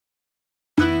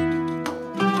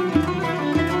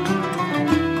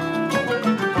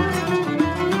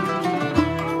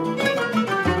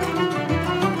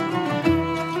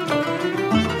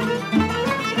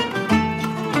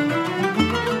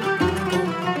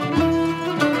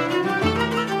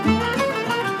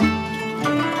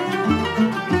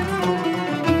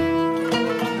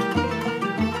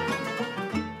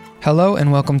Hello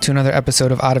and welcome to another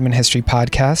episode of Ottoman History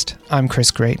Podcast. I'm Chris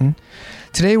Grayton.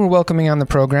 Today we're welcoming on the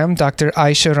program Dr.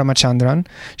 Ayesha Ramachandran.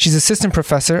 She's Assistant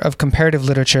Professor of Comparative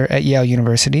Literature at Yale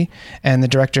University and the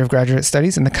Director of Graduate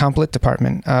Studies in the Complet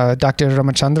Department. Dr.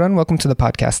 Ramachandran, welcome to the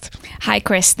podcast. Hi,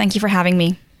 Chris. Thank you for having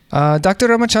me. Dr.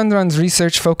 Ramachandran's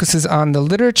research focuses on the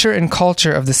literature and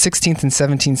culture of the 16th and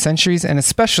 17th centuries, and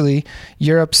especially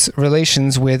Europe's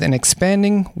relations with an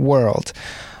expanding world.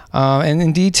 And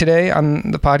indeed, today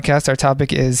on the podcast, our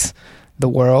topic is the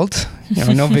world.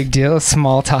 No big deal, a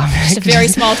small topic. Just a very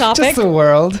small topic. Just the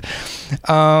world.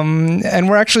 And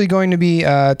we're actually going to be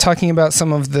talking about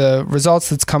some of the results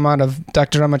that's come out of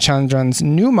Dr. Ramachandran's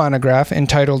new monograph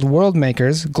entitled World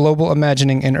Makers, Global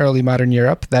Imagining in Early Modern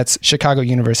Europe. That's Chicago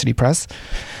University Press.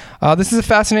 This is a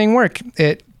fascinating work.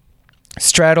 It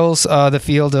straddles the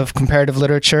field of comparative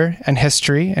literature and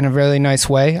history in a really nice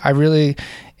way. I really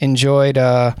enjoyed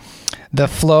the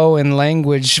flow and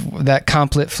language, that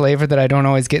complet flavor that I don't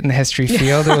always get in the history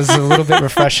field. It was a little bit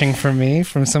refreshing for me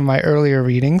from some of my earlier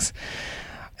readings.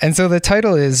 And so the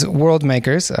title is World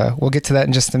Makers. We'll get to that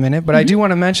in just a minute. But I do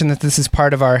want to mention that this is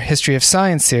part of our History of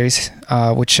Science series,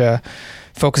 which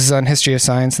focuses on history of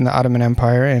science in the Ottoman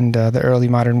Empire and the early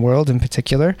modern world in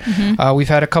particular. We've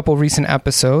had a couple recent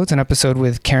episodes, an episode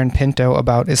with Karen Pinto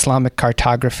about Islamic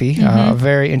cartography, a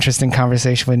very interesting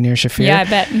conversation with Nir Shafir. Yeah, I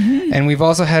bet. And we've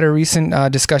also had a recent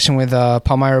discussion with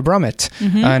Palmyra Brummett,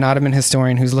 an Ottoman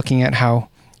historian who's looking at how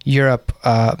Europe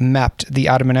mapped the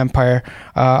Ottoman Empire.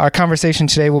 Our conversation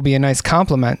today will be a nice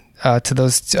complement to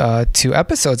those two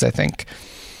episodes, I think.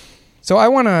 So I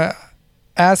want to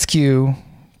ask you,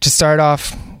 to start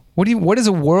off, what is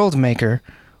a world maker?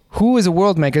 Who is a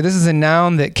world maker? This is a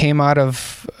noun that came out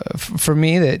of, for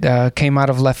me, that came out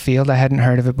of left field. I hadn't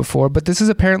heard of it before, but this is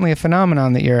apparently a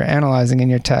phenomenon that you're analyzing in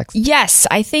your text. Yes,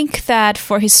 I think that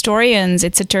for historians,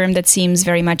 it's a term that seems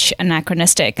very much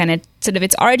anachronistic, and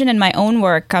its origin in my own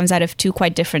work comes out of two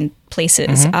quite different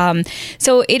places.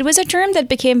 So it was a term that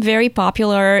became very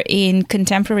popular in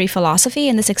contemporary philosophy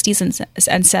in the 60s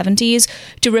and 70s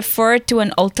to refer to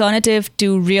an alternative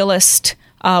to realist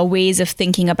ways of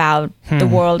thinking about the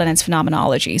world and its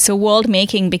phenomenology. So world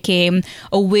making became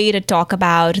a way to talk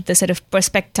about the sort of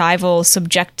perspectival,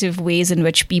 subjective ways in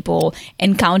which people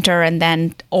encounter and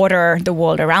then order the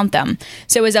world around them.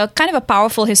 So it was a kind of a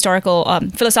powerful historical,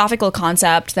 philosophical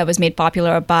concept that was made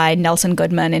popular by Nelson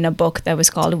Goodman in a book that was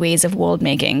called Ways of World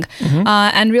Making,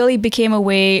 and really became a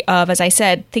way of, as I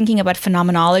said, thinking about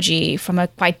phenomenology from a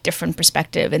quite different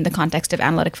perspective in the context of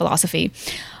analytic philosophy.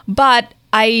 But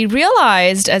I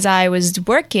realized as I was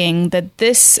working that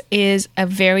this is a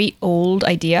very old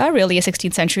idea, really a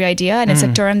 16th century idea, and it's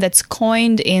a term that's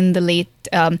coined in the late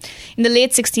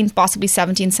 16th, possibly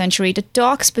 17th century to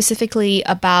talk specifically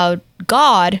about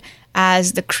God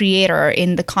as the creator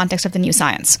in the context of the new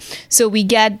science. So we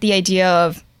get the idea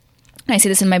of, I say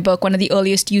this in my book, one of the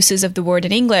earliest uses of the word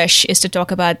in English is to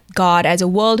talk about God as a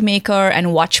world maker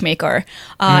and watchmaker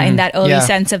in that early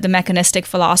sense of the mechanistic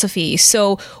philosophy.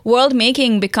 So world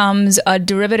making becomes a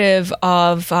derivative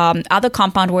of other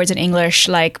compound words in English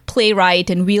like playwright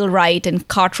and wheelwright and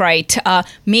cartwright,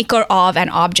 maker of an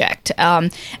object.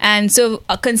 And so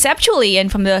conceptually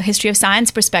and from the history of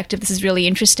science perspective, this is really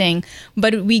interesting.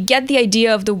 But we get the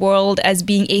idea of the world as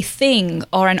being a thing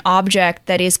or an object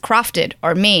that is crafted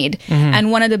or made.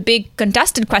 And one of the big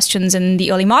contested questions in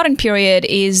the early modern period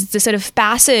is the sort of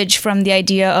passage from the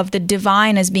idea of the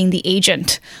divine as being the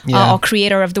agent or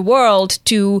creator of the world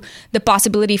to the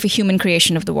possibility for human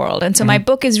creation of the world. And so my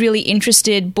book is really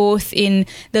interested both in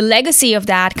the legacy of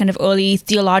that kind of early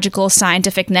theological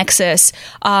scientific nexus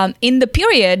in the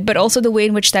period, but also the way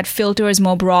in which that filters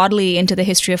more broadly into the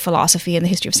history of philosophy and the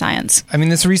history of science. I mean,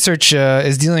 this research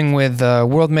is dealing with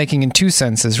world making in two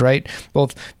senses, right?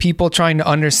 Both people trying to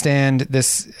understand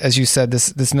this, as you said,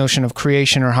 this notion of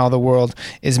creation or how the world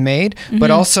is made, but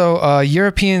also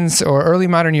Europeans or early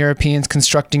modern Europeans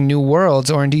constructing new worlds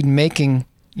or indeed making,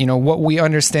 what we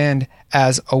understand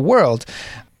as a world.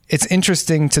 It's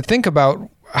interesting to think about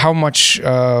how much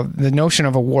the notion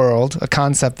of a world, a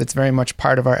concept that's very much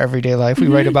part of our everyday life. We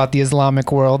write about the Islamic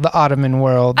world, the Ottoman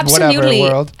world, whatever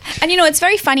world. And it's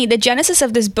very funny. The genesis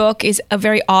of this book is a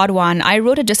very odd one. I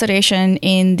wrote a dissertation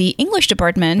in the English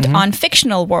department on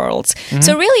fictional worlds.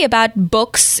 So really about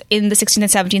books in the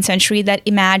 16th and 17th century that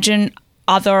imagine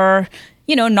other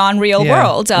non-real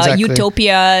worlds,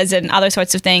 utopias and other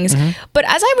sorts of things. But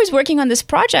as I was working on this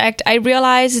project, I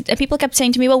realized that people kept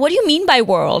saying to me, well, what do you mean by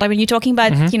world? I mean, you're talking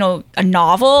about, a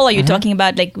novel? Are you talking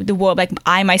about like the world, like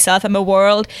I myself am a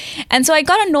world? And so I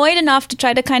got annoyed enough to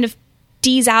try to kind of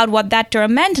tease out what that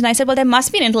term meant. And I said, well, there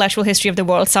must be an intellectual history of the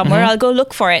world somewhere. I'll go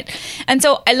look for it. And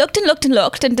so I looked and looked and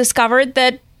looked and discovered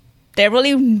that there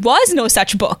really was no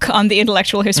such book on the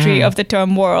intellectual history of the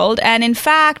term world. And in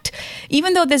fact,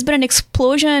 even though there's been an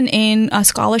explosion in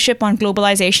scholarship on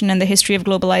globalization and the history of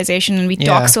globalization, and we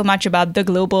talk so much about the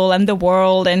global and the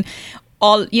world and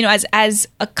all, as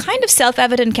a kind of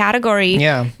self-evident category,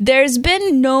 there's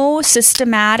been no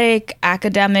systematic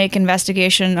academic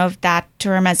investigation of that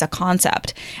term as a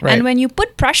concept. Right. And when you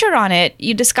put pressure on it,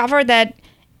 you discover that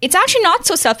it's actually not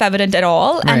so self-evident at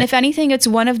all. Right. And if anything, it's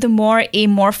one of the more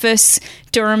amorphous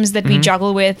terms that we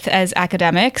juggle with as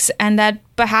academics, and that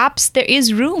perhaps there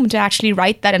is room to actually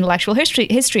write that intellectual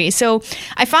history. So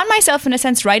I found myself, in a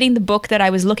sense, writing the book that I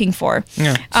was looking for.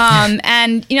 Yeah.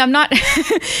 And, I'm not...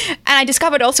 and I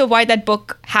discovered also why that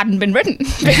book hadn't been written,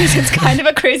 because it's kind of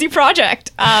a crazy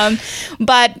project.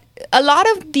 But a lot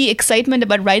of the excitement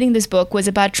about writing this book was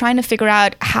about trying to figure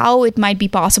out how it might be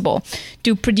possible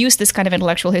to produce this kind of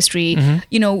intellectual history.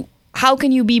 How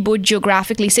can you be both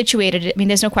geographically situated? I mean,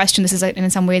 there's no question this is, in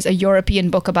some ways, a European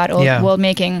book about world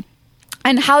making.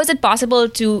 And how is it possible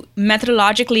to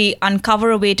methodologically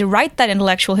uncover a way to write that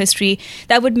intellectual history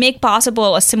that would make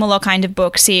possible a similar kind of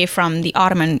book, say, from the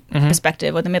Ottoman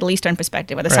perspective or the Middle Eastern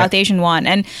perspective or the South Asian one?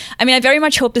 And I mean, I very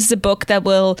much hope this is a book that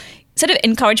will sort of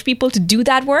encourage people to do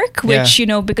that work, which,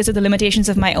 because of the limitations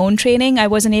of my own training, I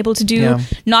wasn't able to do,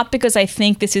 not because I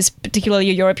think this is particularly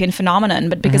a European phenomenon,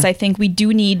 but because I think we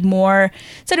do need more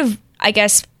sort of, I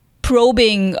guess,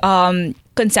 probing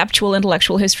conceptual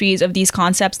intellectual histories of these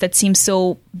concepts that seem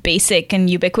so basic and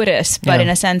ubiquitous, but in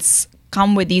a sense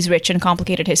come with these rich and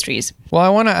complicated histories. Well, I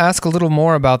want to ask a little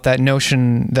more about that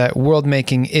notion that world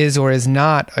making is or is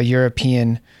not a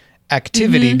European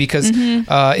activity, because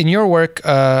in your work,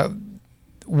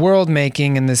 world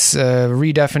making and this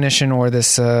redefinition or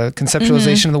this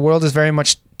conceptualization of the world is very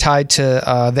much tied to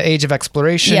the age of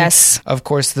exploration. Yes. Of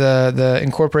course, the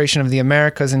incorporation of the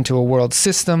Americas into a world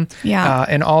system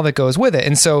and all that goes with it.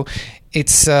 And so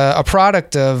it's a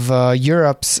product of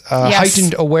Europe's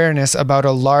heightened awareness about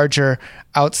a larger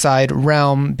outside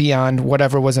realm beyond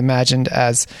whatever was imagined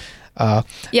as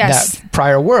that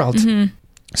prior world.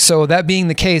 So that being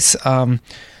the case,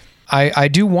 I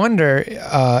do wonder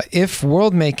if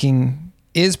world making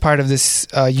is part of this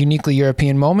uniquely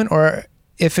European moment, or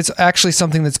if it's actually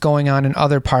something that's going on in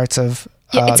other parts of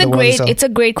the world. It's a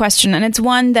great question, and it's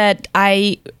one that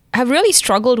I have really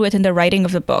struggled with in the writing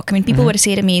of the book. I mean, people would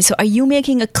say to me, so are you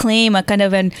making a claim, a kind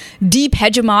of a deep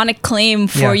hegemonic claim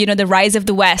for, the rise of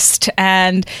the West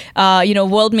and,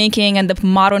 world making and the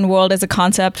modern world as a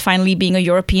concept finally being a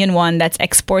European one that's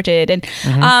exported?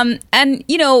 And,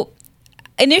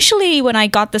 initially, when I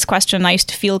got this question, I used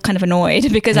to feel kind of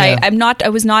annoyed because I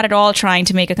was not at all trying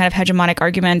to make a kind of hegemonic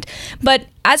argument. But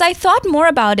as I thought more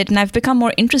about it and I've become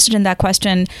more interested in that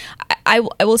question, I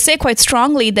will say quite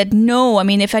strongly that no, I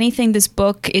mean, if anything, this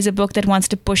book is a book that wants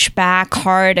to push back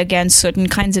hard against certain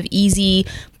kinds of easy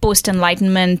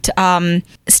post-Enlightenment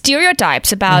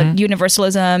stereotypes about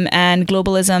universalism and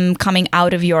globalism coming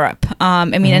out of Europe.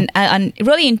 And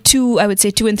really in two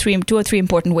or three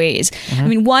important ways. I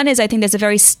mean, one is I think there's a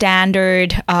very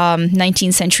standard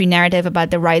 19th century narrative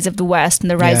about the rise of the West and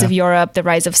the rise of Europe, the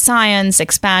rise of science,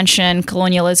 expansion,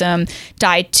 colonialism,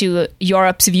 tied to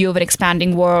Europe's view of an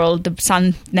expanding world. The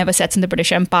sun never sets in the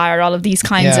British Empire. All of these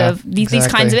kinds of these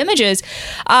kinds of images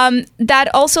that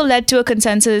also led to a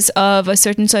consensus of a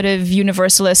certain sort of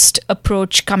universalist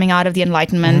approach coming out of the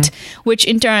Enlightenment, which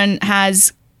in turn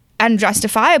has and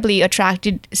justifiably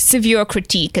attracted severe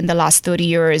critique in the last 30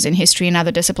 years in history and other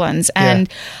disciplines. And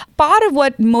part of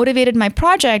what motivated my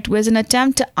project was an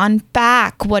attempt to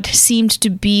unpack what seemed to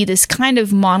be this kind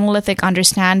of monolithic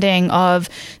understanding of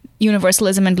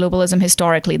universalism and globalism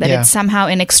historically, that it's somehow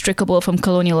inextricable from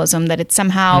colonialism, that it's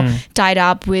somehow tied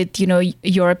up with,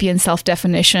 European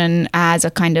self-definition as a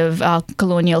kind of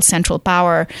colonial central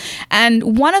power.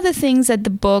 And one of the things that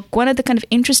one of the kind of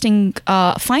interesting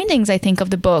findings, I think,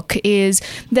 of the book is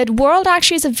that world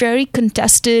actually is a very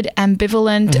contested,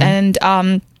 ambivalent,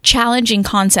 and challenging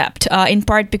concept, in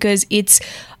part because it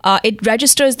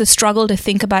registers the struggle to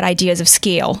think about ideas of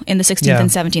scale in the 16th and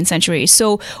 17th centuries.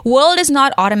 So world is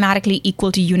not automatically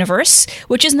equal to universe,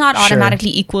 which is not automatically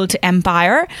equal to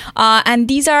empire. And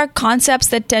these are concepts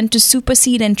that tend to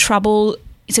supersede and trouble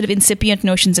sort of incipient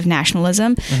notions of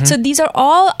nationalism. So these are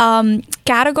all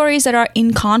categories that are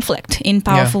in conflict in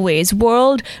powerful ways.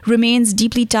 World remains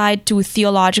deeply tied to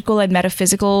theological and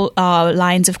metaphysical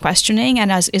lines of questioning,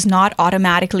 and is not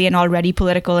automatically and already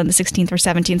political in the 16th or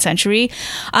 17th century.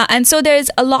 And so there's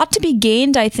a lot to be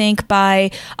gained, I think,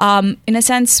 by, in a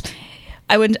sense,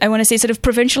 I want to say, sort of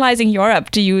provincializing Europe,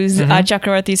 to use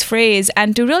Chakravarti's phrase,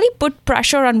 and to really put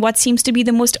pressure on what seems to be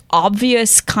the most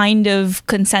obvious kind of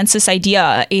consensus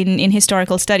idea in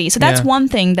historical study. So that's one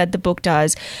thing that the book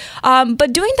does.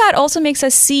 But doing that also makes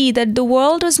us see that the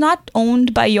world was not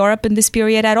owned by Europe in this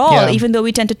period at all, even though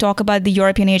we tend to talk about the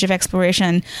European age of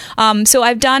exploration. So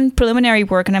I've done preliminary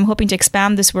work, and I'm hoping to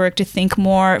expand this work to think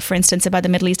more, for instance, about the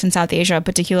Middle East and South Asia,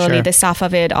 particularly the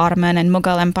Safavid, Ottoman, and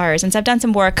Mughal empires. And so I've done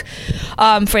some work,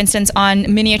 for instance,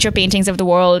 on miniature paintings of the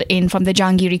world from the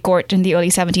Jahangiri court in the early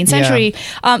 17th century,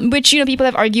 which, people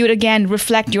have argued, again,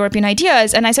 reflect European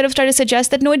ideas. And I sort of try to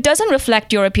suggest that, no, it doesn't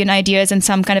reflect European ideas in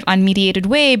some kind of unmediated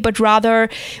way, but rather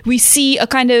we see a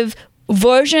kind of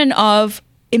version of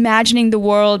imagining the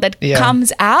world that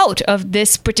comes out of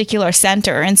this particular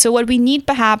center. And so what we need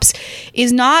perhaps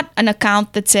is not an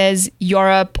account that says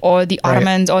Europe or the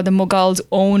Ottomans or the Mughals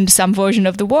owned some version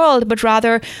of the world, but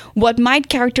rather what might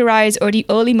characterize the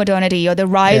early modernity or the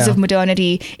rise of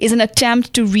modernity is an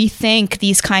attempt to rethink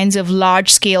these kinds of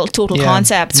large-scale total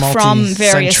concepts from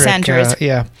various centers.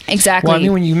 Exactly. Well, I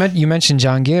mean, when you mentioned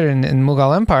Jahangir and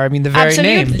Mughal Empire, I mean, the very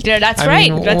name. That's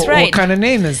right. What kind of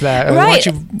name is that? Right.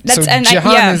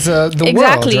 Jahan is the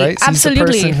world, right? So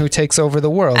Absolutely. He's the person who takes over the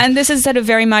world. And this is sort of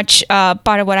very much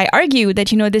part of what I argue, that,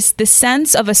 this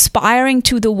sense of aspiring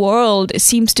to the world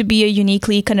seems to be a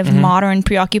uniquely kind of modern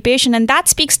preoccupation. And that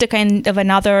speaks to kind of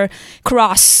another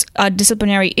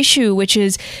cross-disciplinary issue, which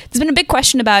is there's been a big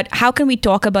question about how can we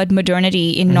talk about modernity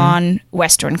in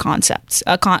non-Western concepts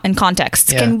and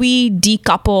contexts. Can we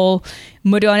decouple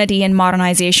modernity and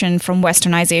modernization from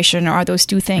westernization, or are those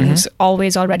two things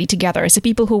always already together? So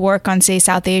people who work on, say,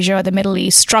 South Asia or the Middle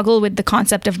East struggle with the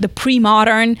concept of the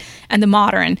pre-modern and the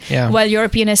modern, while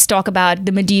Europeanists talk about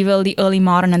the medieval, the early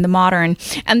modern, and the modern.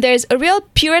 And there's a real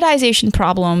periodization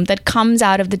problem that comes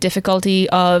out of the difficulty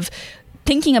of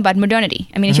thinking about modernity.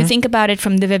 I mean, if you think about it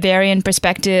from the Weberian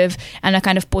perspective and a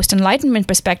kind of post-Enlightenment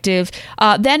perspective,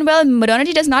 then,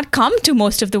 modernity does not come to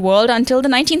most of the world until the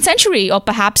 19th century, or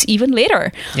perhaps even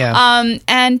later.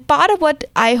 And part of what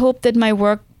I hope that my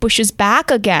work pushes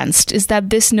back against is that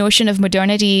this notion of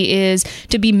modernity is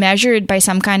to be measured by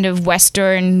some kind of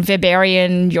Western,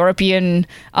 Weberian, European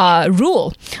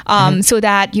rule. So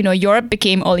that, Europe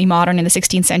became early modern in the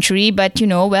 16th century, but,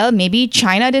 maybe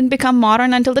China didn't become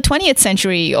modern until the 20th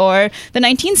century or the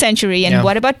 19th century. And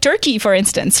what about Turkey, for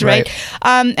instance, right?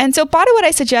 And so part of what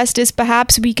I suggest is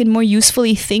perhaps we can more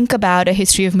usefully think about a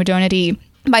history of modernity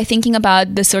by thinking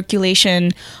about the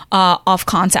circulation of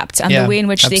concepts and the way in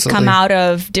which they come out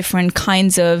of different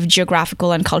kinds of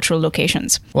geographical and cultural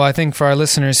locations. Well, I think for our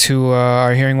listeners who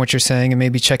are hearing what you're saying and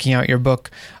maybe checking out your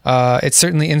book, it's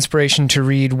certainly inspiration to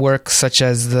read works such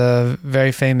as the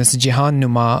very famous Jihan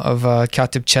Numa of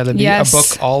Katib Chalabi, a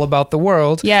book all about the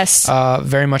world.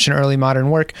 Very much an early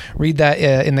modern work. Read that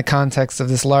in the context of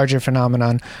this larger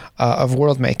phenomenon of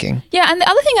world making. Yeah, and the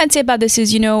other thing I'd say about this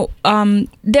is,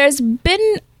 there's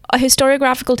been a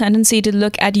historiographical tendency to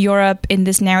look at Europe in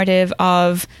this narrative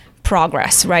of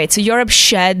progress, right? So Europe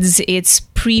sheds its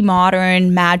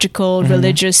pre-modern, magical,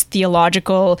 religious,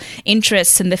 theological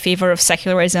interests in the favor of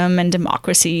secularism and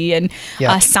democracy and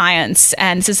science.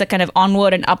 And this is a kind of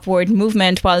onward and upward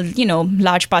movement, while,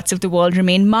 large parts of the world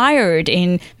remain mired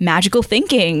in magical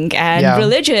thinking and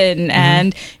religion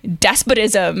and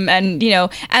despotism. And,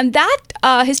 and that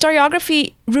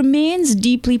historiography remains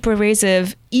deeply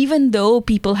pervasive, even though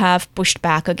people have pushed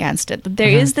back against it. But there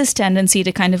is this tendency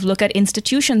to kind of look at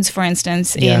institutions, for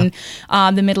instance, in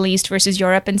the Middle East versus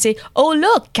Europe, and say, oh,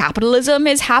 look, capitalism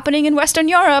is happening in Western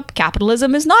Europe.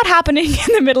 Capitalism is not happening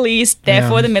in the Middle East.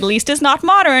 Therefore, the Middle East is not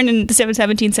modern in the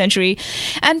 17th century.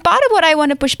 And part of what I want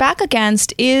to push back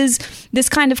against is this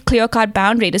kind of clear-cut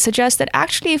boundary to suggest that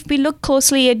actually, if we look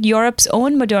closely at Europe's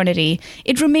own modernity,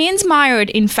 it remains mired,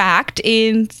 in fact,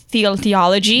 in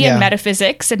theology and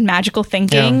metaphysics and magical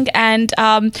thinking. And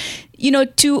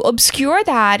to obscure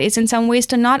that is in some ways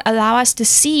to not allow us to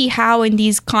see how in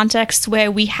these contexts where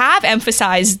we have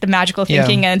emphasized the magical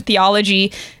thinking and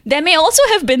theology, there may also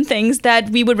have been things that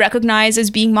we would recognize as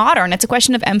being modern. It's a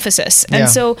question of emphasis. And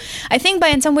so I think by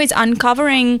in some ways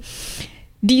uncovering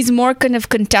these more kind of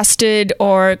contested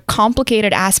or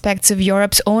complicated aspects of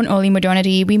Europe's own early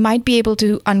modernity, we might be able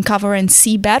to uncover and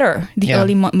see better the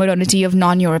early modernity of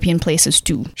non-European places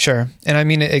too. Sure. And I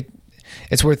mean,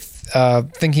 it's worth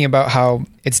thinking about how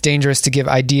it's dangerous to give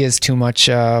ideas too much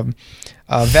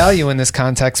value in this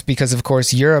context, because, of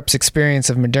course, Europe's experience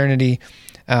of modernity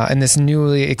and this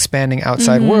newly expanding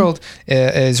outside world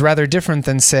is rather different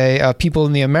than, say, people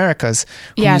in the Americas,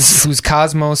 whose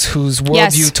cosmos, whose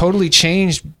worldview totally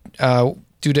changed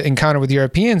due to encounter with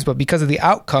Europeans. But because of the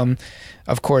outcome,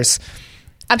 of course,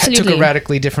 Absolutely. took a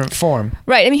radically different form.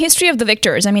 Right. I mean, history of the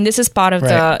victors. I mean, this is part of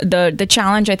the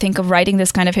challenge, I think, of writing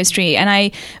this kind of history. And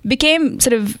I became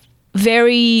sort of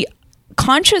very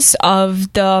conscious of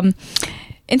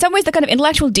in some ways, the kind of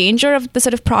intellectual danger of the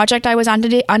sort of project I was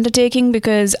undertaking,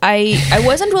 because I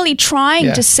wasn't really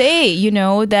trying to say,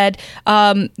 that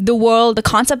the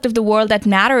concept of the world that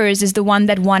matters is the one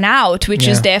that won out, which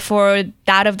is therefore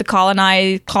that of the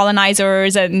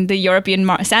colonizers and the European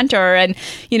center, and,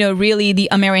 really the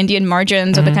Amerindian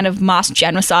margins or the kind of mass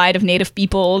genocide of native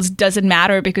peoples doesn't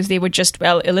matter because they were just,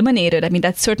 eliminated. I mean,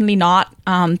 that's certainly not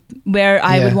where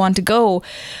I would want to go.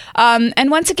 And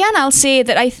once again, I'll say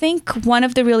that I think one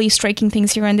of the really striking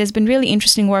things here, and there's been really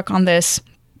interesting work on this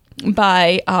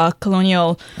by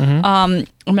colonial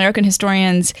American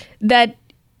historians, that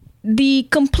the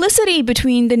complicity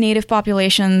between the native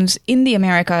populations in the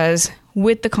Americas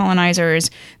with the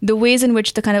colonizers, the ways in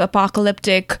which the kind of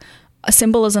apocalyptic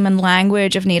symbolism and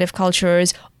language of native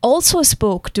cultures also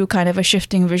spoke to kind of a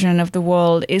shifting vision of the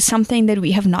world, is something that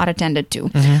we have not attended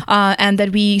to, and that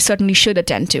we certainly should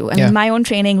attend to. I mean, my own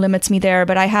training limits me there,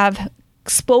 but I have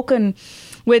spoken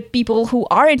with people who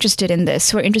are interested in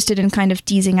this, who are interested in kind of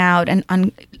teasing out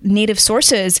and native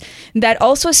sources that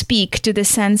also speak to the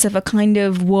sense of a kind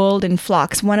of world in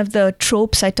flux. One of the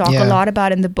tropes I talk a lot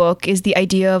about in the book is the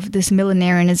idea of this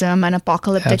millenarianism and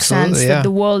apocalyptic sense that the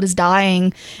world is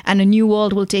dying and a new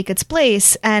world will take its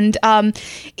place. And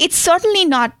it's certainly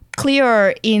not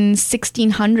clear in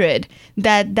 1600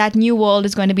 that new world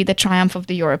is going to be the triumph of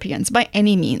the Europeans by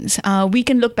any means. We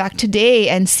can look back today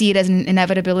and see it as an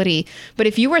inevitability. But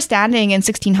if you were standing in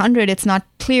 1600, it's not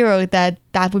clear that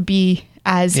would be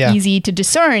as easy to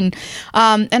discern.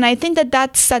 And I think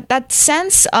that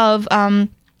sense of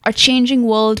a changing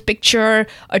world picture,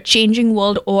 a changing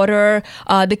world order,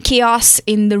 the chaos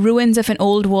in the ruins of an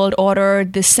old world order,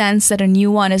 the sense that a new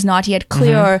one is not yet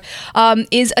clear,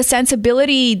 is a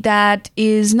sensibility that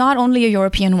is not only a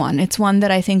European one. It's one that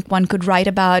I think one could write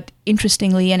about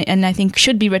interestingly, and I think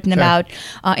should be written about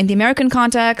in the American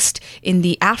context, in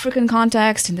the African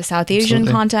context, in the South Asian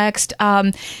context.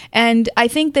 And I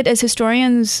think that as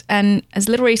historians and as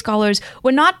literary scholars,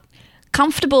 we're not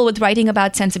comfortable with writing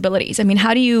about sensibilities. I mean,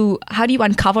 how do you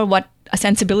uncover what a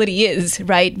sensibility is,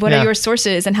 right? What are your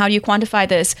sources and how do you quantify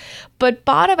this? But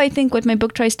part of, I think, what my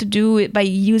book tries to do by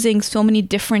using so many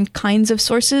different kinds of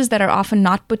sources that are often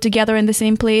not put together in the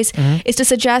same place is to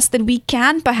suggest that we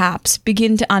can perhaps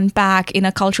begin to unpack in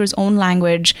a culture's own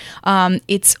language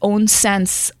its own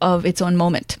sense of its own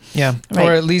moment. Yeah, right?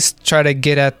 Or at least try to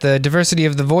get at the diversity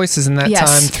of the voices in that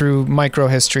time through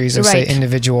micro-histories of, say,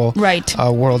 individual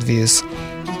worldviews.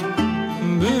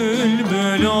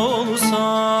 Bülbül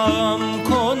olsam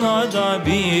konada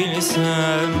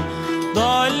bilsem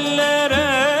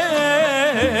dallere,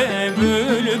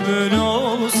 bülbül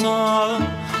olsam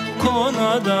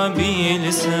konada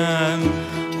bilsem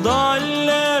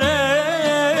dallere,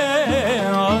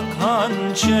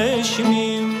 akan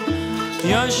çeşmim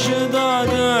yaşı da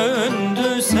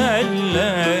döndü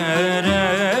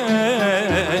sellere,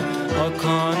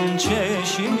 akan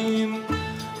çeşmim.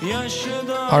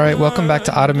 All right, welcome back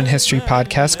to Ottoman History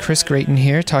Podcast. Chris Grayton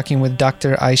here, talking with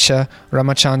Dr. Ayesha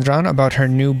Ramachandran about her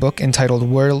new book entitled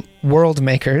World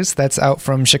Makers. That's out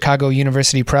from Chicago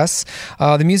University Press.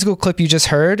 The musical clip you just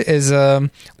heard is a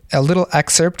little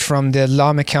excerpt from the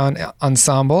La Mekan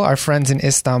Ensemble, our friends in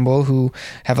Istanbul who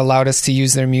have allowed us to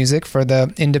use their music for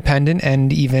the independent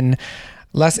and even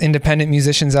less independent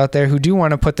musicians out there who do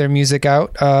want to put their music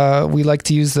out. We like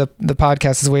to use the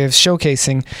podcast as a way of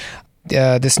showcasing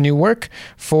this new work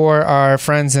for our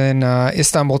friends in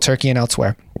Istanbul, Turkey, and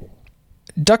elsewhere.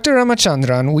 Dr.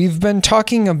 Ramachandran, we've been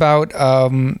talking about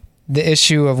the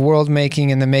issue of world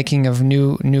making and the making of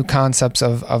new concepts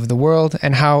of the world,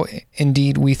 and how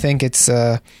indeed we think it's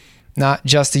not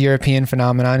just a European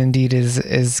phenomenon. Indeed,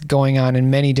 is going on in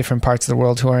many different parts of the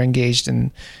world who are engaged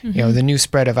in the new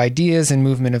spread of ideas and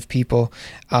movement of people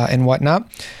and whatnot.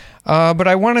 But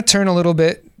I want to turn a little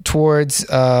bit towards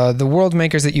the world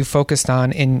makers that you focused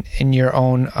on in your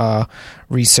own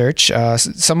research.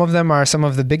 Some of them are some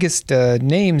of the biggest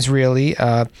names, really,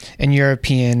 in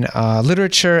European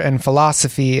literature and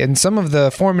philosophy, and some of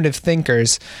the formative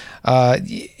thinkers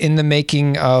in the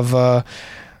making of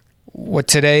what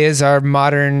today is our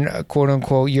modern,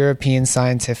 quote-unquote, European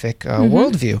scientific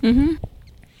worldview.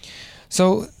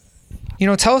 So,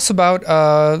 tell us about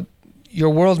your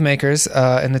world makers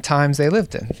and the times they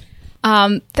lived in.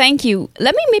 Thank you.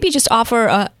 Let me maybe just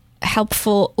offer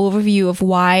helpful overview of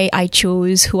why I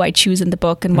chose who I choose in the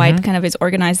book and why it kind of is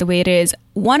organized the way it is.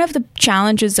 One of the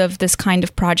challenges of this kind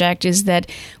of project is that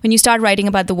when you start writing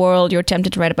about the world, you're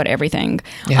tempted to write about everything.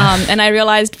 Yeah. And I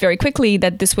realized very quickly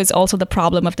that this was also the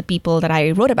problem of the people that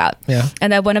I wrote about. Yeah.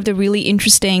 And that one of the really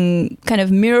interesting kind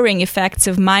of mirroring effects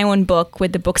of my own book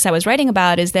with the books I was writing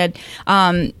about is that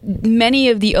many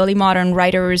of the early modern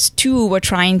writers too were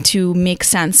trying to make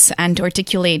sense and to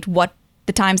articulate what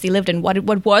the times they lived in,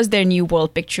 what was their new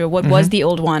world picture, what was the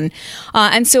old one.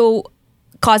 And so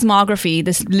cosmography,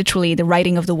 this literally the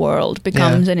writing of the world,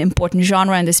 becomes an important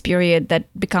genre in this period that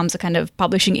becomes a kind of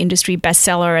publishing industry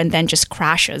bestseller and then just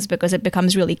crashes because it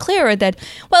becomes really clear that,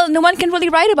 well, no one can really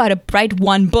write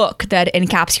one book that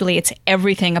encapsulates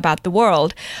everything about the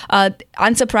world.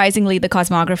 Unsurprisingly, the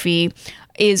cosmography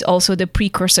is also the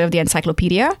precursor of the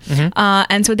encyclopedia.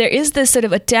 And so there is this sort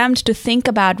of attempt to think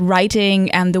about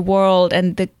writing and the world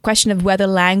and the question of whether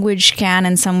language can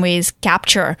in some ways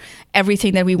capture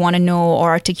everything that we want to know or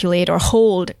articulate or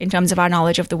hold in terms of our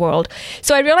knowledge of the world.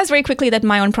 So I realized very quickly that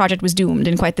my own project was doomed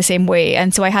in quite the same way.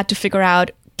 And so I had to figure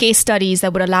out case studies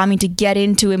that would allow me to get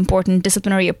into important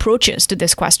disciplinary approaches to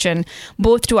this question,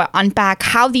 both to unpack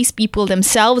how these people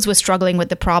themselves were struggling with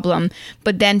the problem,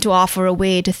 but then to offer a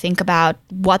way to think about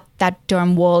what that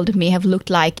term world may have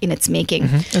looked like in its making.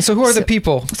 And so who are the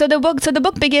people? So the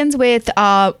book begins with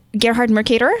Gerhard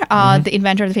Mercator, the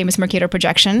inventor of the famous Mercator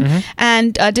projection,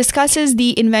 and discusses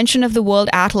the invention of the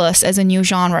world atlas as a new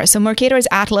genre. So Mercator's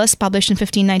Atlas, published in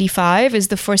 1595, is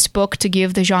the first book to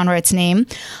give the genre its name.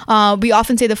 We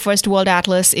often say the first world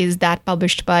atlas is that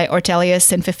published by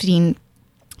Ortelius in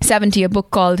 1570, a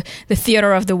book called The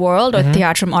Theatre of the World, or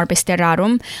Theatrum Orbis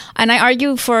Terrarum. And I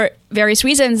argue for various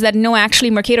reasons that no, actually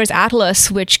Mercator's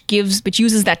Atlas, which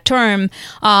uses that term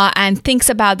and thinks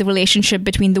about the relationship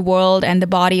between the world and the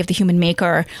body of the human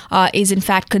maker, is in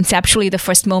fact conceptually the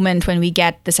first moment when we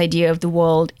get this idea of the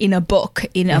world in a book,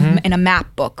 in a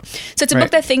map book. So it's a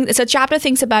book it's a chapter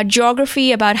thinks about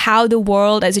geography, about how the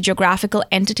world as a geographical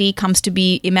entity comes to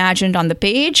be imagined on the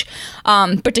page,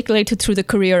 particularly through the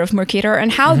career of Mercator,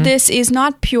 and how this is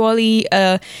not purely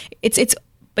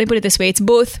let me put it this way, it's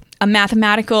both a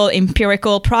mathematical,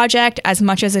 empirical project as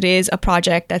much as it is a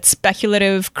project that's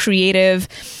speculative, creative,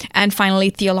 and finally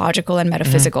theological and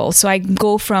metaphysical. So I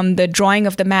go from the drawing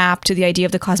of the map to the idea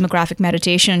of the cosmographic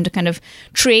meditation to kind of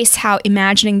trace how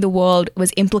imagining the world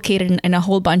was implicated in a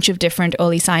whole bunch of different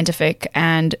early scientific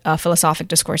and philosophic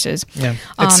discourses. Yeah,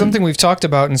 it's something we've talked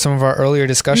about in some of our earlier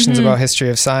discussions about history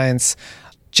of science,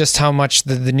 just how much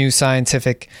the new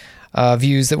scientific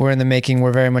views that were in the making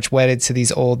were very much wedded to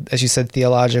these old, as you said,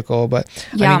 theological. But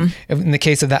I mean, in the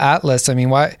case of the atlas, I mean,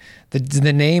 why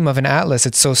the name of an atlas?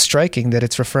 It's so striking that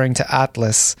it's referring to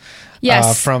Atlas.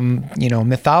 From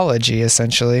mythology,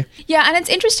 essentially. Yeah, and it's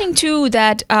interesting too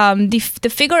that the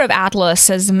figure of Atlas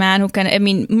as a man who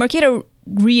Mercator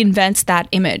reinvents that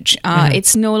image.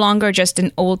 It's no longer just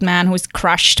an old man who's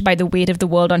crushed by the weight of the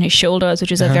world on his shoulders,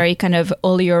 which is a very kind of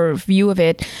earlier view of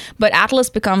it. But Atlas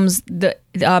becomes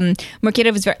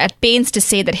Mercator was at pains to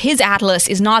say that his Atlas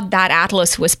is not that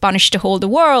Atlas who was punished to hold the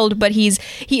world, but he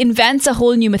invents a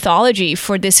whole new mythology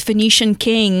for this Phoenician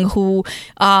king who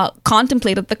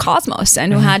contemplated the cosmos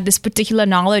and who had this particular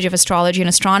knowledge of astrology and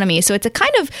astronomy. So it's a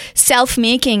kind of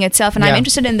self-making itself. And I'm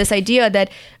interested in this idea that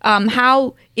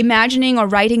how imagining or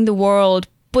writing the world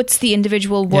puts the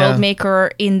individual world maker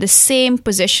in the same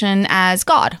position as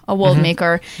God, a world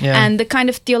maker, and the kind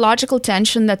of theological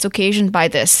tension that's occasioned by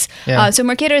this. So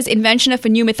Mercator's invention of a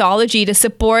new mythology to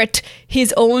support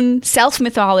his own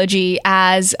self-mythology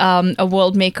as a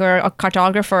world maker, a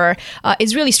cartographer,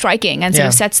 is really striking and sort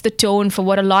of sets the tone for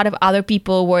what a lot of other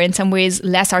people were in some ways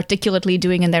less articulately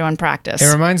doing in their own practice.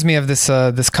 It reminds me of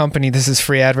this company. This is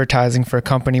free advertising for a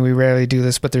company. We rarely do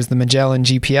this, but there's the Magellan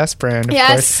GPS brand,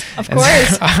 of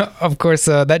course. Of course,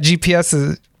 that GPS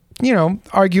is,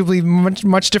 arguably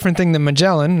much different thing than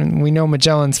Magellan, and we know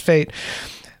Magellan's fate.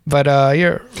 But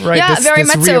you're right. Yeah, very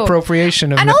much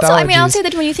reappropriation of and mythologies. Also, I'll say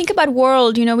that when you think about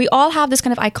world, we all have this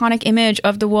kind of iconic image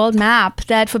of the world map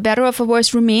that, for better or for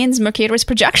worse, remains Mercator's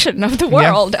projection of the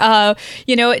world.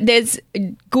 There's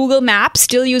Google Maps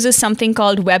still uses something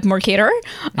called Web Mercator,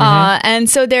 and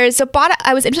so there's a part.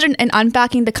 I was interested in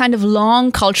unpacking the kind of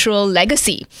long cultural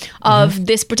legacy of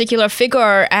this particular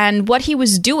figure and what he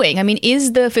was doing. I mean,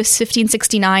 is the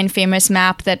 1569 famous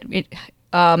map that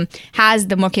has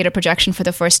the Mercator projection for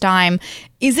the first time,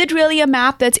 is it really a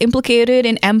map that's implicated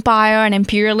in empire and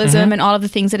imperialism and all of the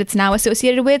things that it's now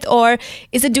associated with, or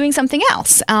is it doing something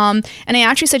else? And I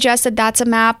actually suggest that that's a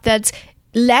map that's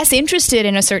less interested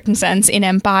in a certain sense in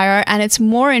empire, and it's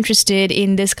more interested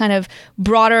in this kind of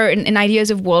broader in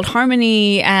ideas of world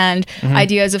harmony and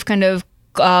ideas of kind of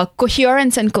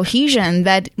coherence and cohesion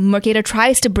that Mercator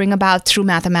tries to bring about through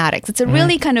mathematics. It's a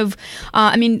really kind of,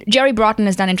 Jerry Broughton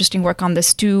has done interesting work on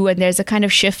this too, and there's a kind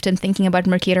of shift in thinking about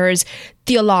Mercator's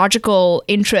theological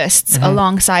interests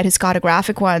alongside his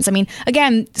cartographic ones. I mean,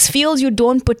 again, fields you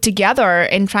don't put together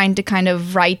in trying to kind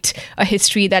of write a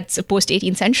history that's post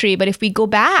 18th century. But if we go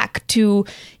back to,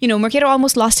 Mercator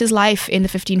almost lost his life in the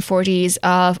 1540s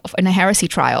in a heresy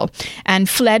trial and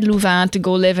fled Louvain to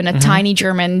go live in a tiny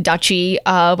German duchy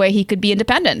where he could be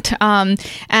independent.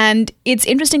 And it's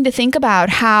interesting to think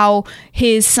about how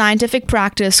his scientific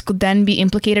practice could then be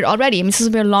implicated already. I mean, this is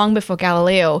long before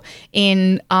Galileo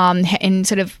in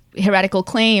sort of heretical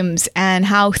claims, and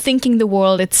how thinking the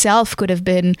world itself could have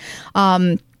been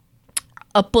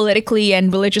a politically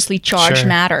and religiously charged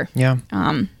matter. Yeah.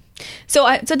 So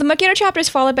the Mercator chapter is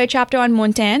followed by a chapter on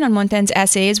Montaigne's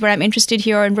essays, where I'm interested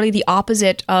here in really the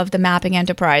opposite of the mapping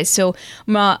enterprise. So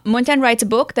Montaigne writes a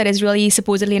book that is really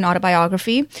supposedly an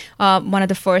autobiography, one of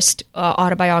the first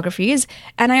autobiographies.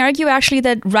 And I argue actually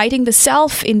that writing the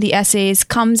self in the essays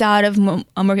comes out of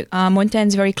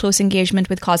Montaigne's very close engagement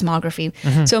with cosmography.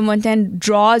 So Montaigne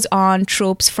draws on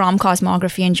tropes from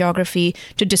cosmography and geography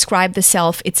to describe the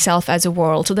self itself as a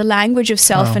world. So the language of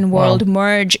self and world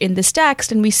merge in this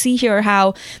text, and we see here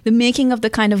how the making of the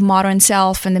kind of modern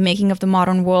self and the making of the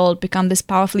modern world become this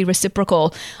powerfully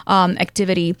reciprocal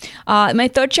activity. My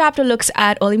third chapter looks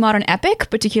at early modern epic,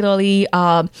 particularly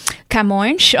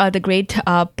Camões, the great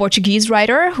Portuguese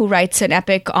writer who writes an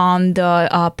epic on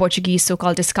the Portuguese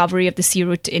so-called discovery of the sea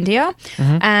route to India,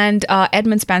 and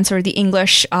Edmund Spenser, the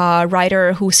English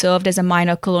writer who served as a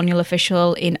minor colonial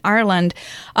official in Ireland.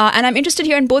 And I'm interested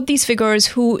here in both these figures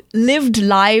who lived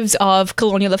lives of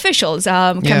colonial officials.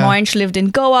 Camões lived in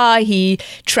Goa. He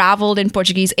traveled in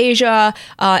Portuguese Asia.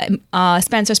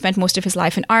 Spenser spent most of his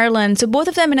life in Ireland. So both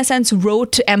of them, in a sense,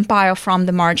 wrote empire from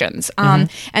the margins. And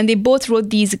they both wrote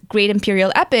these great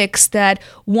imperial epics that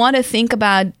want to think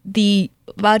about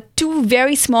two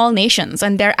very small nations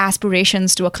and their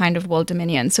aspirations to a kind of world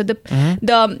dominion. So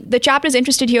the chapter is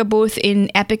interested here both in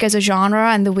epic as a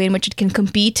genre and the way in which it can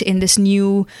compete in this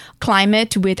new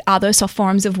climate with other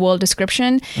forms of world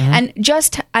description, and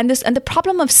the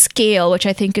problem of scale, which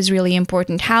I think is really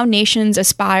important. How nations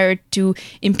aspire to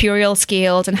imperial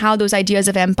scales, and how those ideas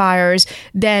of empires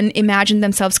then imagine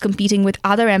themselves competing with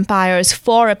other empires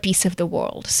for a piece of the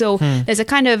world. So there's a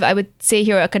kind of, I would say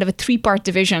here, a kind of a three-part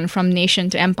division from nation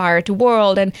to empire to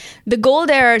world. And the goal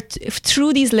there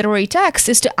through these literary texts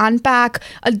is to unpack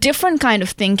a different kind of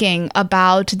thinking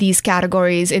about these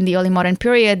categories in the early modern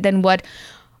period than what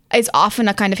is often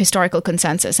a kind of historical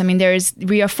consensus. I mean,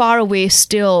 we are far away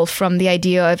still from the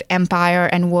idea of empire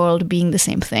and world being the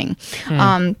same thing.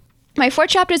 My fourth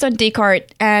chapter is on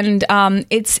Descartes, and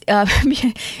it's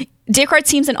Descartes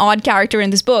seems an odd character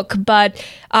in this book, but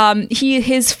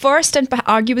his first and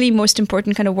arguably most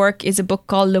important kind of work is a book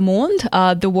called Le Monde,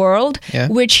 The World,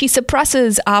 which he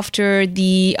suppresses after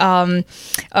the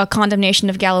condemnation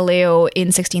of Galileo in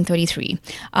 1633.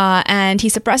 And he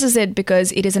suppresses it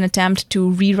because it is an attempt to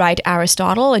rewrite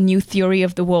Aristotle, a new theory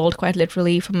of the world, quite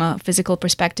literally from a physical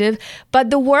perspective. But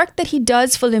the work that he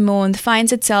does for Le Monde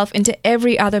finds itself into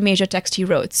every other major text he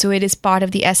wrote. So it is part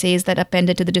of the essays that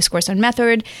appended to the Discourse on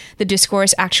Method. The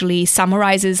discourse actually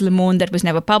summarizes Le Monde that was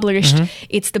never published.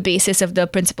 It's the basis of the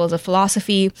Principles of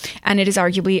Philosophy, and it is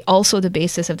arguably also the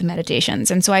basis of the Meditations.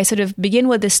 And so I sort of begin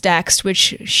with this text,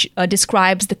 which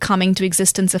describes the coming to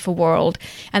existence of a world,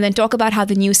 and then talk about how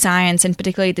the new science, and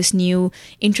particularly this new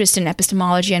interest in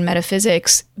epistemology and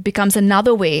metaphysics, becomes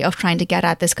another way of trying to get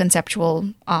at this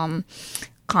conceptual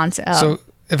concept. So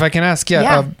if I can ask,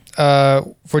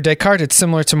 for Descartes, it's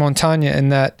similar to Montaigne in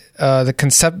that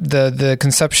the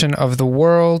conception of the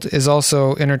world is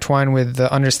also intertwined with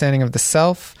the understanding of the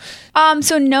self.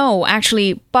 So no,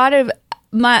 actually, part of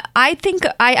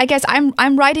I guess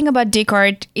I'm writing about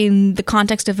Descartes in the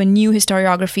context of a new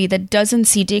historiography that doesn't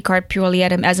see Descartes purely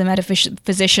as a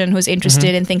metaphysician who's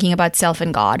interested in thinking about self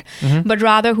and God, but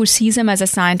rather who sees him as a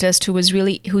scientist whose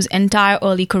entire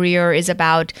early career is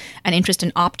about an interest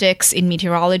in optics, in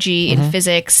meteorology, in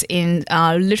physics, in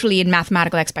literally in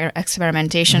mathematical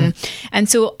experimentation. And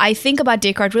so I think about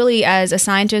Descartes really as a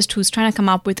scientist who's trying to come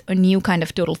up with a new kind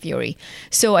of total theory.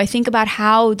 So I think about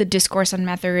how the Discourse on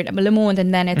Method, Le Monde,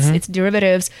 and then its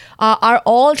derivatives, are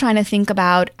all trying to think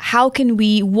about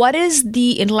what is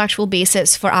the intellectual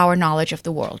basis for our knowledge of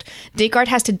the world. Descartes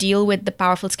has to deal with the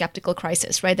powerful skeptical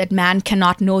crisis, right? That man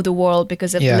cannot know the world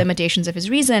because of the limitations of his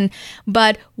reason.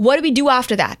 But what do we do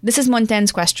after that? This is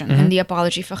Montaigne's question in the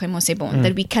Apology for Raymond Sebon,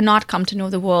 that we cannot come to know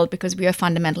the world because we are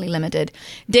fundamentally limited.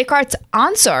 Descartes'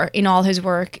 answer in all his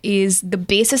work is the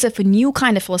basis of a new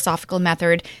kind of philosophical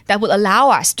method that will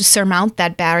allow us to surmount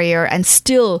that barrier and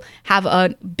still have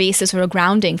a basis or a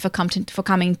grounding for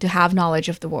coming to have knowledge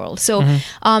of the world. So,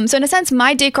 so in a sense,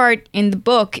 my Descartes in the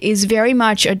book is very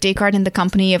much a Descartes in the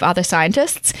company of other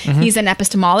scientists. He's an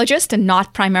epistemologist and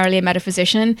not primarily a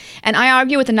metaphysician. And I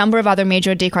argue with a number of other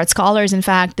major Descartes scholars, in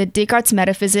fact, that Descartes'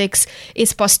 metaphysics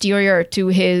is posterior to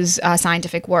his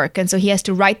scientific work. And so he has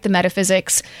to write the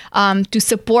metaphysics to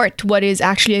support what is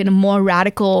actually a more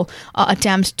radical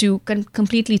attempt to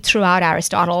completely throw out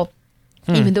Aristotle,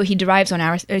 even though he derives on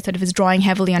sort of is drawing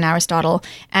heavily on Aristotle,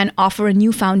 and offer a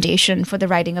new foundation for the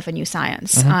writing of a new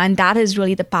science. And that is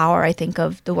really the power, I think,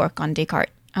 of the work on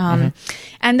Descartes. And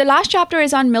the last chapter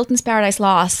is on Milton's Paradise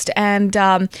Lost. And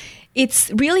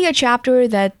it's really a chapter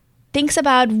that thinks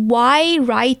about why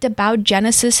write about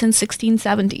Genesis in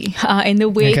 1670 in the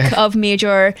wake of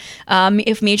major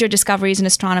discoveries in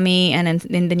astronomy and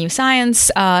in the new science,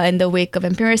 in the wake of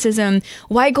empiricism.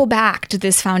 Why go back to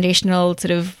this foundational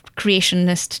sort of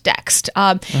creationist text?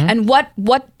 And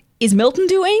what is Milton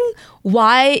doing?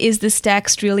 Why is this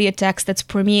text really a text that's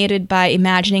permeated by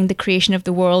imagining the creation of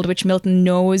the world, which Milton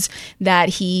knows that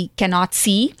he cannot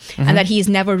see and that he is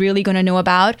never really going to know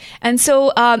about? And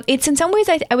so it's in some ways,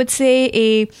 I would say,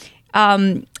 a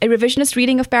revisionist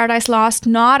reading of Paradise Lost,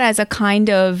 not as a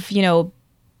kind of,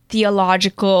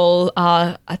 theological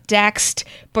a text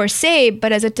per se,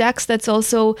 but as a text that's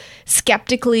also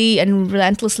skeptically and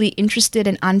relentlessly interested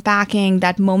in unpacking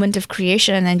that moment of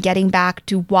creation and getting back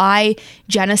to why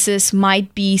Genesis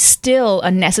might be still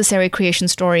a necessary creation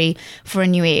story for a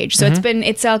new age. So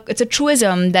it's a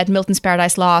truism that Milton's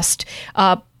Paradise Lost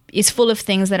is full of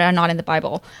things that are not in the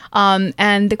Bible.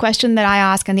 And the question that I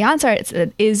ask and the answer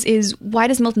is why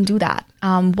does Milton do that?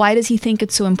 Why does he think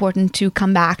it's so important to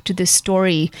come back to this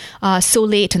story so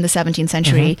late in the 17th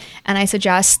century? And I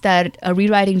suggest that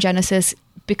rewriting Genesis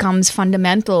becomes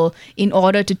fundamental in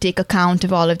order to take account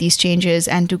of all of these changes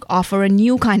and to offer a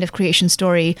new kind of creation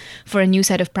story for a new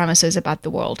set of premises about the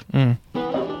world.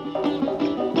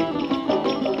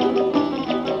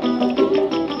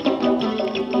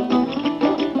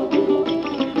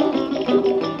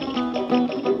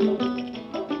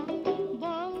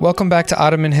 Welcome back to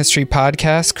Ottoman History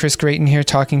Podcast. Chris Grayton here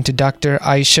talking to Dr.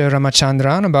 Ayesha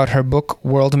Ramachandran about her book,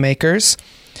 World Makers.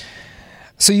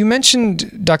 So you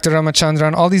mentioned, Dr.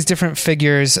 Ramachandran, all these different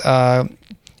figures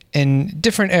in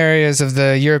different areas of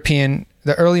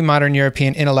the early modern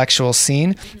European intellectual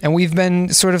scene. And we've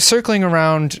been sort of circling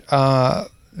around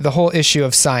the whole issue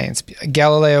of science.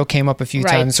 Galileo came up a few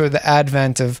times, sort of the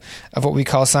advent of what we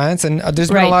call science. And there's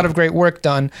been a lot of great work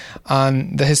done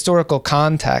on the historical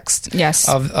context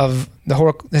of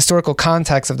the historical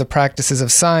context of the practices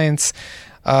of science.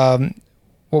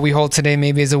 What we hold today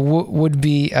maybe as would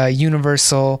be a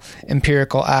universal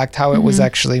empirical act, how it was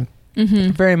actually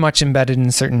very much embedded in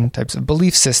certain types of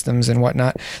belief systems and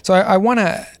whatnot. So I want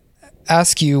to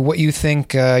ask you what you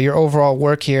think your overall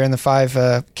work here and the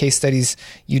 5 case studies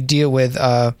you deal with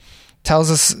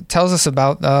tells us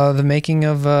about the making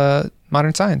of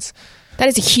modern science. That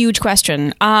is a huge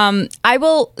question.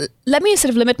 Let me sort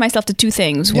of limit myself to 2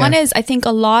 things. One is, I think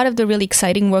a lot of the really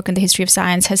exciting work in the history of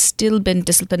science has still been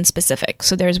discipline specific.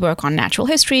 So there's work on natural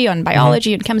history, on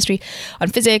biology, on chemistry, on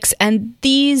physics, and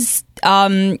these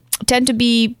tend to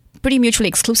be pretty mutually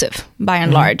exclusive by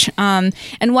and large. And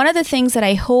one of the things that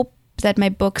I hope that my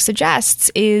book suggests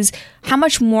is how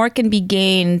much more can be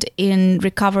gained in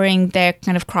recovering their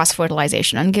kind of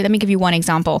cross-fertilization. And let me give you one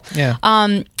example.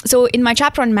 So in my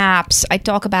chapter on maps, I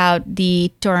talk about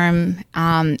the term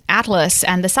atlas,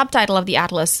 and the subtitle of the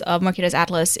atlas, of Mercator's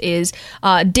Atlas, is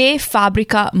De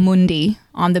Fabrica Mundi,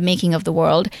 on the making of the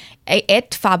world,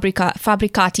 et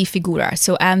fabricati figura,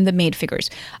 so and the made figures.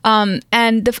 And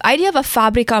the idea of a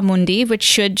fabrica mundi, which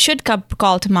should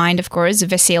call to mind, of course,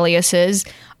 Vesalius's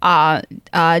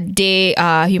De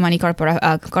Humani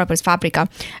Corporis Fabrica,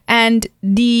 and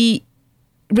the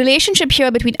relationship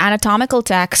here between anatomical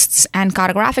texts and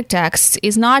cartographic texts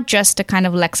is not just a kind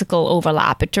of lexical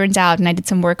overlap. It turns out, and I did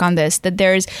some work on this, that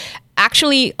there's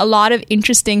actually a lot of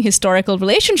interesting historical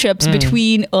relationships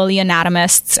between early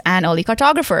anatomists and early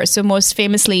cartographers. So most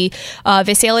famously,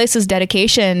 Vesalius's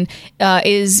dedication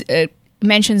is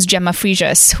mentions Gemma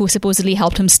Fresius, who supposedly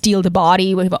helped him steal the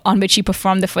body on which he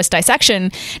performed the first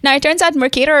dissection. Now, it turns out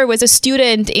Mercator was a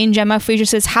student in Gemma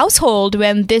Fresius's household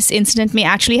when this incident may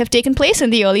actually have taken place in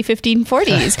the early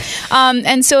 1540s.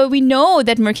 And so we know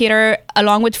that Mercator,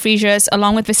 along with Fresius,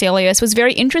 along with Vesalius, was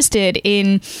very interested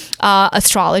in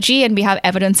astrology, and we have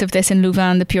evidence of this in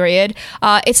Louvain, the period.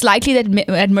 It's likely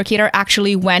that Mercator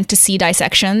actually went to see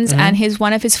dissections, and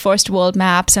one of his first world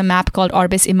maps, a map called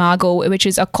Orbis Imago, which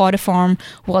is a codiform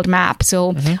world map.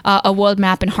 So a world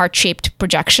map in heart-shaped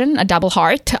projection, a double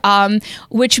heart,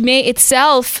 which may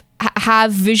itself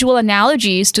have visual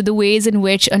analogies to the ways in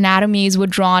which anatomies were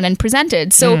drawn and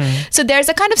presented. So there's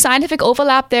a kind of scientific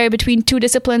overlap there between two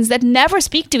disciplines that never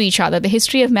speak to each other. The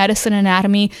history of medicine and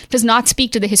anatomy does not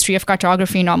speak to the history of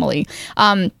cartography normally.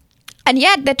 And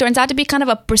yet, there turns out to be kind of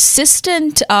a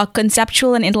persistent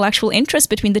conceptual and intellectual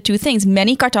interest between the two things.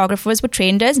 Many cartographers were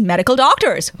trained as medical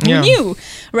doctors. Who knew?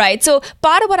 Right? So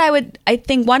part of what I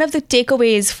think one of the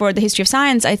takeaways for the history of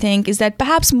science, I think, is that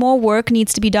perhaps more work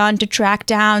needs to be done to track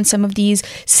down some of these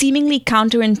seemingly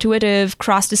counterintuitive,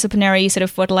 cross-disciplinary sort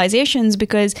of fertilizations,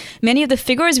 because many of the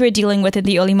figures we're dealing with in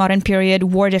the early modern period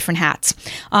wore different hats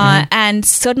and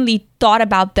certainly thought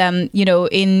about them,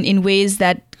 in ways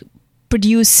that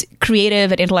produce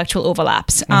creative and intellectual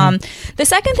overlaps. The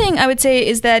second thing I would say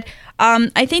is that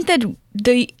I think that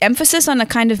the emphasis on a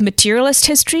kind of materialist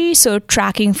history, so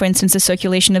tracking, for instance, the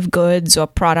circulation of goods or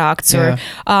products or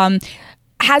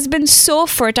has been so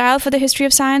fertile for the history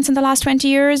of science in the last 20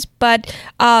 years, but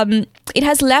it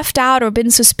has left out or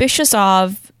been suspicious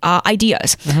of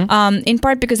ideas, in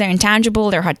part because they're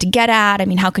intangible, they're hard to get at. I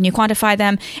mean, how can you quantify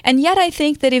them? And yet I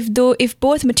think that if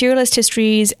both materialist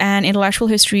histories and intellectual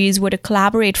histories were to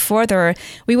collaborate further,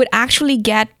 we would actually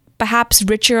get perhaps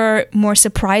richer, more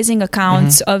surprising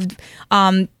accounts of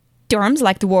terms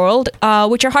like the world,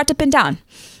 which are hard to pin down.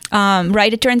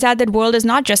 Right? It turns out that world is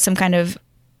not just some kind of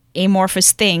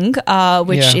amorphous thing,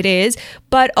 which it is,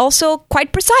 but also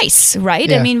quite precise,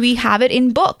 right? I mean, we have it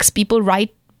in books. People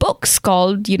write books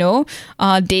called, De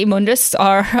Mundus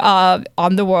or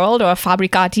On the World, or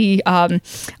Fabrica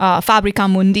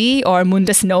Mundi or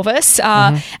Mundus Novus.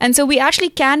 And so we actually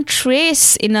can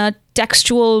trace in a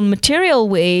textual, material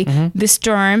way this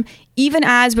term, even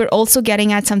as we're also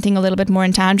getting at something a little bit more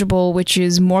intangible, which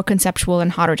is more conceptual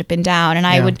and harder to pin down. And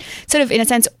I would sort of, in a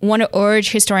sense, want to urge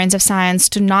historians of science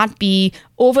to not be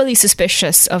overly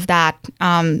suspicious of that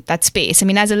space. I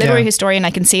mean, as a literary historian,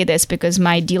 I can say this because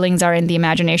my dealings are in the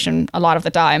imagination a lot of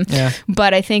the time.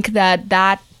 But I think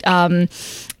that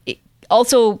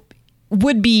also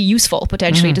would be useful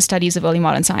potentially to studies of early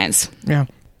modern science. Yeah.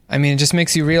 I mean, it just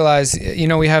makes you realize,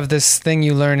 we have this thing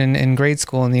you learn in grade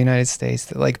school in the United States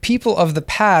that, like, people of the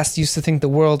past used to think the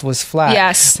world was flat.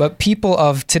 Yes. But people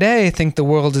of today think the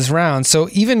world is round. So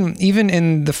even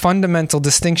in the fundamental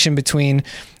distinction between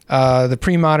the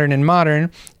pre-modern and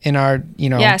modern in our,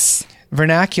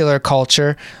 vernacular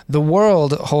culture, the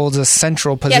world holds a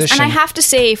central position. Yes, and I have to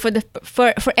say,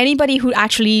 for anybody who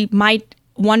actually might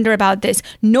wonder about this,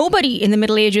 nobody in the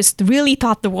Middle Ages really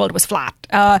thought the world was flat.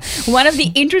 One of the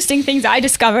interesting things I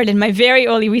discovered in my very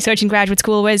early research in graduate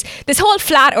school was this whole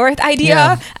flat Earth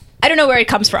idea. I don't know where it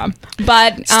comes from,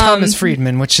 but it's Thomas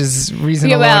Friedman, which is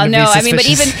reasonable.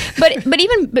 But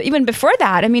even before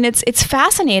that, I mean, it's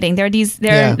fascinating. There's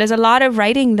a lot of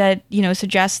writing that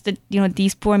suggests that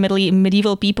these poor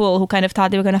medieval people who kind of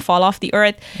thought they were going to fall off the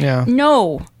Earth.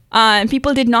 No.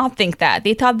 People did not think that.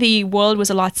 They thought the world was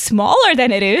a lot smaller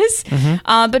than it is,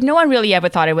 but no one really ever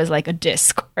thought it was like a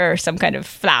disc or some kind of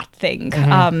flat thing.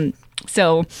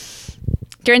 So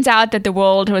turns out that the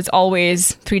world was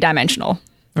always three-dimensional.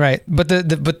 Right, but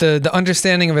the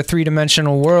understanding of a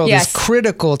three-dimensional world is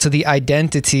critical to the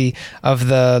identity of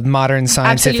the modern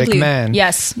scientific man.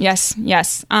 Yes.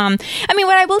 I mean,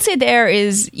 what I will say there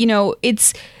is,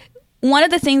 it's one of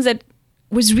the things that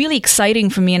was really exciting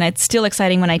for me, and it's still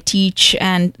exciting when I teach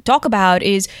and talk about,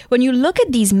 is when you look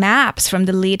at these maps from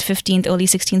the late 15th, early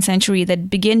 16th century that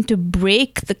begin to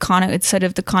break the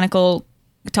conical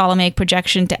Ptolemaic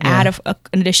projection to add an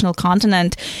additional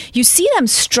continent, you see them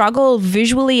struggle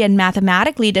visually and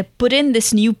mathematically to put in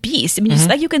this new piece. I mean, it's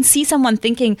like you can see someone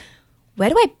thinking, where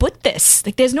do I put this?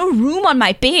 Like, there's no room on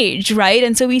my page, right?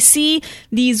 And so we see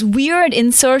these weird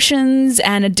insertions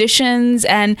and additions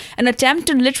and an attempt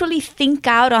to literally think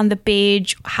out on the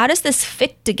page, how does this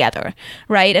fit together,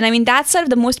 right? And I mean, that's sort of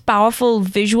the most powerful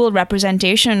visual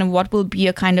representation of what will be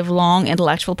a kind of long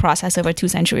intellectual process over 2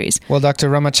 centuries. Well, Dr.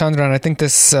 Ramachandran, I think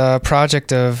this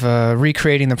project of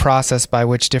recreating the process by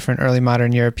which different early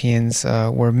modern Europeans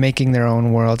were making their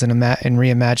own worlds and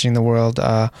reimagining the world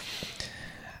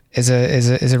is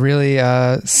a really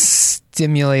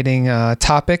stimulating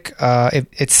topic.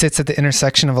 It sits at the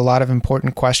intersection of a lot of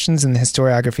important questions in the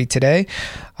historiography today,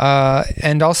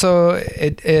 and also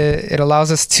it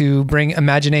allows us to bring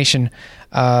imagination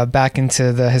back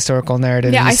into the historical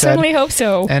narrative. Yeah, I certainly hope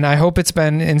so. And I hope it's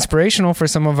been inspirational for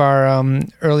some of our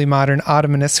early modern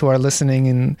Ottomanists who are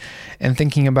listening and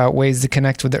thinking about ways to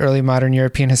connect with the early modern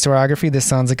European historiography. This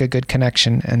sounds like a good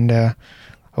connection, and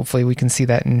hopefully we can see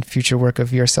that in future work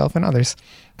of yourself and others.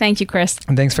 Thank you, Chris.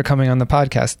 And thanks for coming on the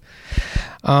podcast.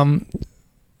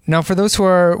 Now, for those who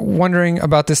are wondering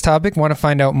about this topic, want to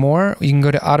find out more, you can go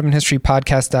to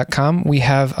OttomanHistoryPodcast.com. We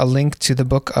have a link to the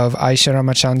book of Ayesha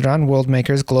Ramachandran, World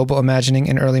Makers, Global Imagining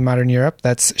in Early Modern Europe.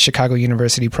 That's Chicago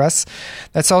University Press.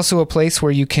 That's also a place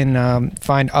where you can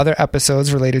find other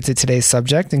episodes related to today's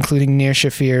subject, including Nir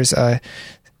Shafir's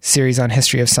series on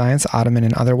history of science, Ottoman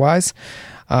and otherwise.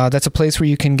 That's a place where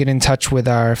you can get in touch with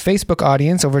our Facebook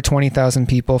audience, over 20,000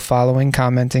 people following,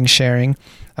 commenting, sharing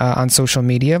on social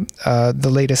media, the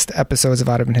latest episodes of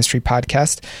Ottoman History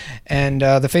Podcast. And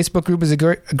the Facebook group is a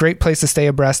great place to stay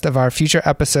abreast of our future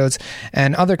episodes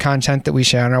and other content that we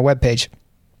share on our webpage.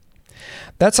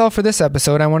 That's all for this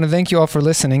episode. I want to thank you all for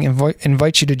listening and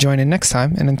invite you to join in next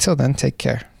time. And until then, take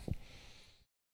care.